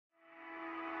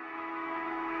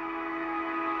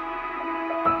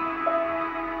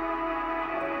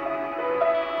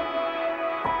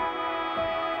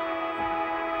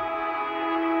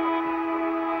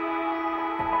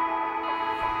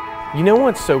You know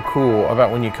what's so cool about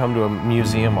when you come to a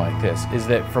museum like this is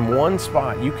that from one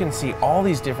spot you can see all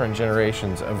these different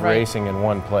generations of racing in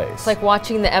one place. It's like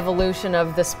watching the evolution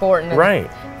of the sport and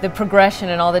the progression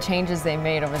and all the changes they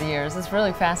made over the years. It's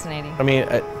really fascinating. I mean,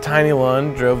 Tiny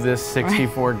Lund drove this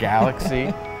 '64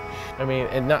 Galaxy. I mean,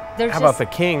 and how about the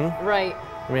King? Right.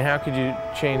 I mean, how could you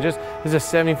change this? This is a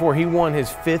 '74. He won his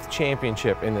 5th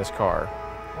championship in this car.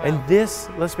 Wow. And this,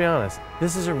 let's be honest,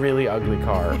 this is a really ugly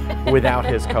car without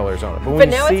his colors on it. But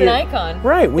now it's an icon.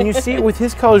 Right, when you see it with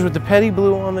his colors, with the petty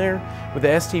blue on there, with the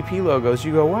STP logos,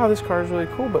 you go, wow, this car is really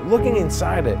cool. But looking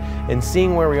inside it and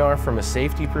seeing where we are from a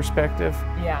safety perspective,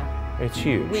 it's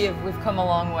huge. We've come a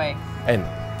long way. And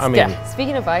I mean,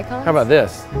 speaking of icons, how about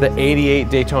this? The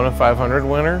 '88 Daytona 500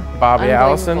 winner, Bobby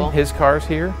Allison, his car's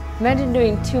here. Imagine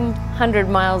doing 200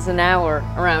 miles an hour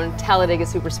around Talladega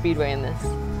Superspeedway in this.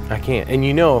 I can't. And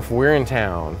you know, if we're in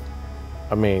town,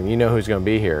 I mean, you know who's going to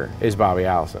be here is Bobby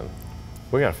Allison.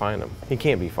 We got to find him. He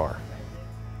can't be far.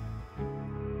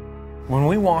 When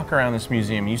we walk around this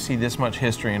museum, you see this much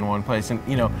history in one place, and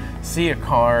you know, see a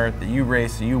car that you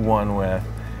raced, that you won with,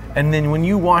 and then when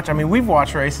you watch, I mean, we've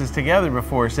watched races together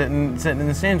before, sitting in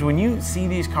the stands. When you see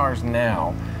these cars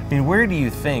now, I mean, where do you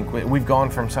think we've gone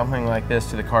from something like this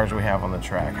to the cars we have on the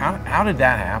track? How did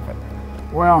that happen?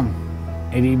 Well,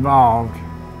 it evolved.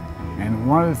 And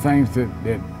one of the things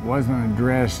that wasn't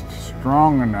addressed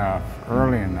strong enough,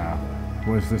 early enough,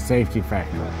 was the safety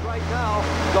factor. Right now,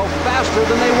 go faster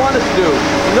than they wanted to do.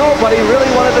 Nobody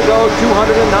really wanted to go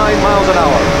 209 miles an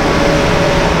hour.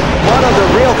 One of the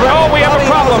real threats. Oh, we have a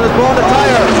problem. Has blown a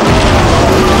tire.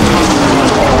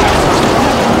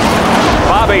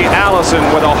 Bobby Allison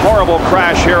with a horrible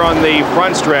crash here on the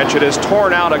front stretch. It has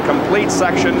torn out a complete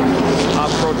section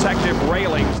of protective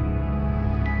railings.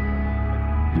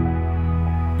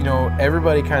 You know,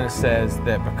 everybody kind of says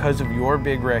that because of your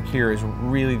big wreck here is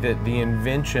really the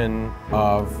invention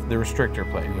of the restrictor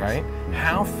plate, right?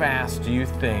 How fast do you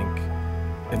think,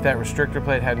 if that restrictor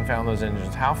plate hadn't found those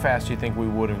engines, how fast do you think we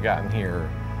would have gotten here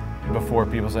before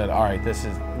people said, all right,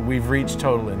 we've reached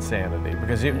total insanity?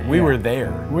 Because we were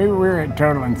there. We were at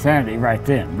total insanity right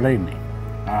then, believe me.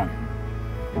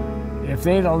 If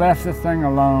they'd have left the thing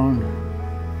alone,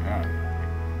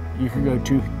 you could go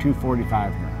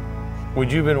 245 here. Would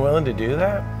you have been willing to do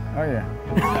that? Oh, yeah.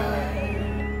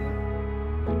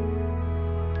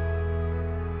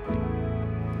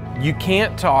 You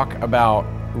can't talk about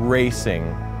racing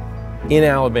in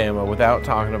Alabama without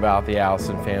talking about the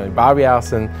Allison family. Bobby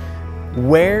Allison,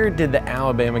 where did the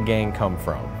Alabama gang come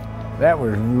from? That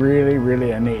was really,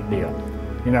 really a neat deal.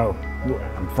 You know,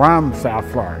 I'm from South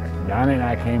Florida. Donnie and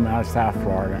I came out of South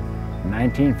Florida in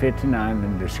 1959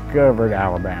 and discovered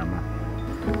Alabama.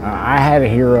 I had a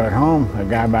hero at home, a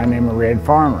guy by the name of Red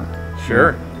Farmer.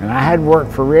 Sure. And I had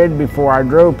worked for Red before I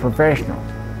drove professional.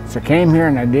 So I came here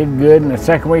and I did good. And the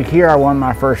second week here, I won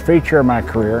my first feature of my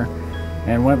career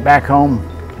and went back home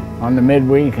on the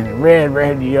midweek and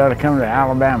Red, you ought to come to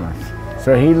Alabama.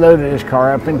 So he loaded his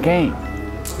car up and came.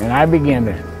 And I began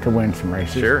to win some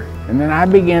races. Sure. And then I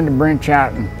began to branch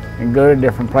out and go to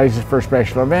different places for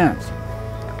special events.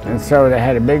 And so they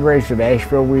had a big race at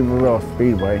Asheville-Weaverville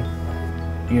Speedway.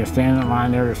 You know, stand in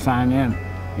line there to sign in.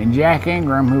 And Jack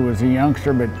Ingram, who was a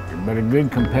youngster but a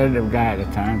good competitive guy at the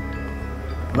time,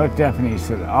 looked up and he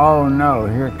said, oh no,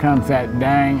 here comes that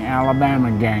dang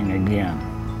Alabama gang again.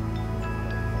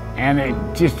 And it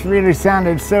just really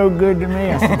sounded so good to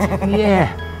me. I said,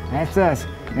 yeah, that's us.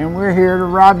 And we're here to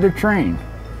rob the train.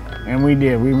 And we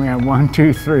did. We ran 1,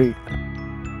 2, 3.